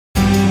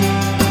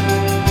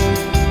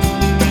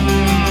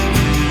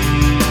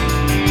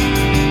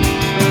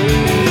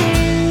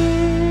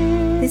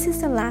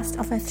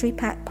of a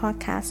 3-part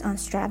podcast on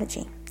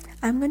strategy.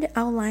 I'm going to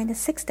outline the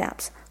 6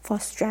 steps for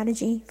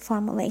strategy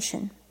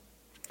formulation.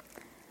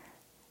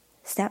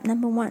 Step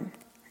number 1,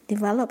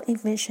 develop a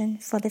vision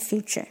for the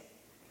future.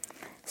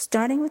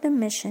 Starting with the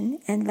mission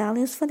and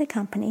values for the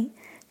company,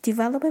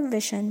 develop a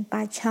vision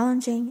by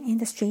challenging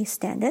industry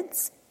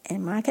standards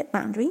and market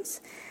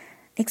boundaries.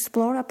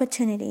 Explore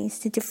opportunities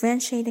to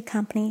differentiate the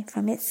company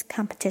from its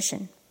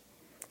competition.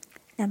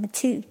 Number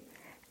 2,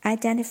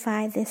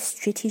 identify the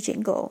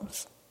strategic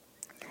goals.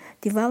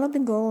 Develop the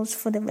goals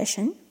for the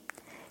vision.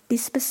 Be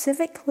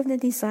specific with the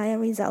desired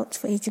results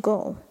for each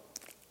goal.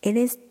 It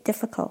is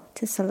difficult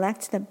to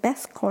select the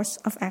best course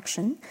of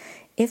action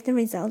if the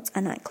results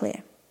are not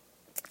clear.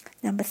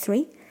 Number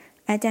 3,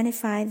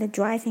 identify the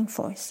driving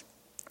force.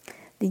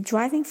 The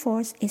driving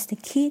force is the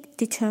key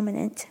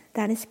determinant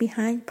that is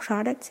behind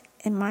product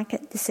and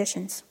market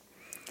decisions.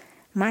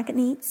 Market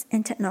needs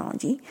and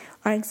technology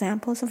are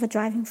examples of a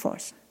driving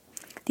force.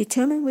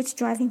 Determine which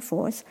driving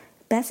force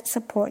best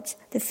supports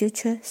the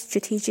future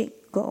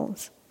strategic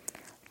goals.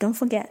 Don't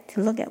forget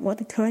to look at what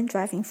the current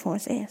driving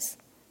force is.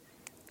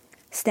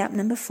 Step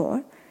number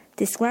 4,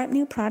 describe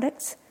new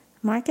products,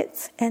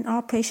 markets, and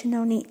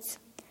operational needs.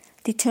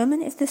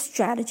 Determine if the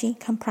strategy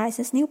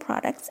comprises new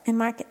products and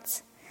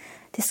markets.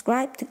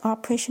 Describe the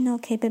operational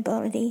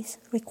capabilities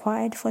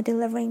required for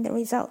delivering the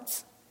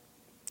results.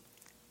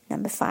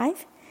 Number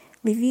 5,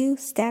 review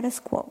status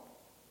quo.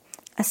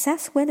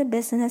 Assess where the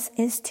business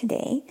is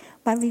today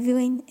by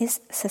reviewing its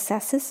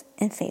successes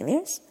and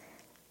failures,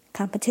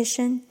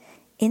 competition,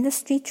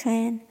 industry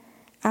trend,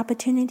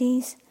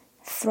 opportunities,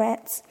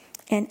 threats,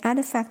 and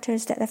other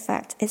factors that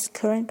affect its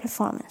current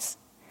performance.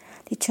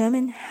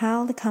 Determine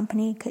how the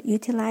company could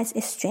utilize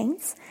its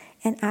strengths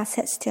and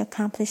assets to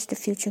accomplish the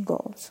future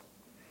goals.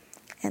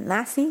 And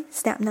lastly,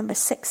 step number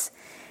 6,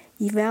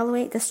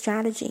 evaluate the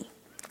strategy.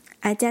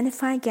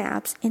 Identify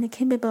gaps in the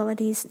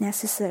capabilities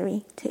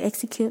necessary to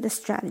execute the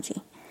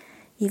strategy.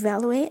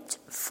 Evaluate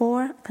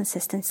for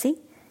consistency,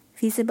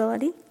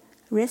 feasibility,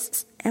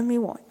 risks, and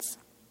rewards.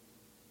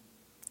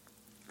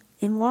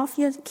 Involve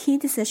your key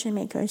decision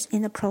makers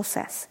in the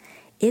process.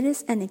 It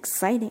is an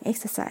exciting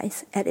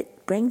exercise as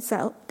it brings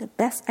out the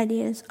best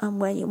ideas on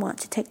where you want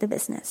to take the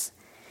business.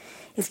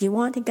 If you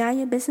want to guide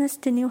your business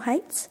to new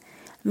heights,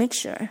 make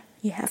sure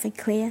you have a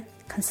clear,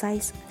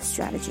 concise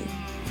strategy.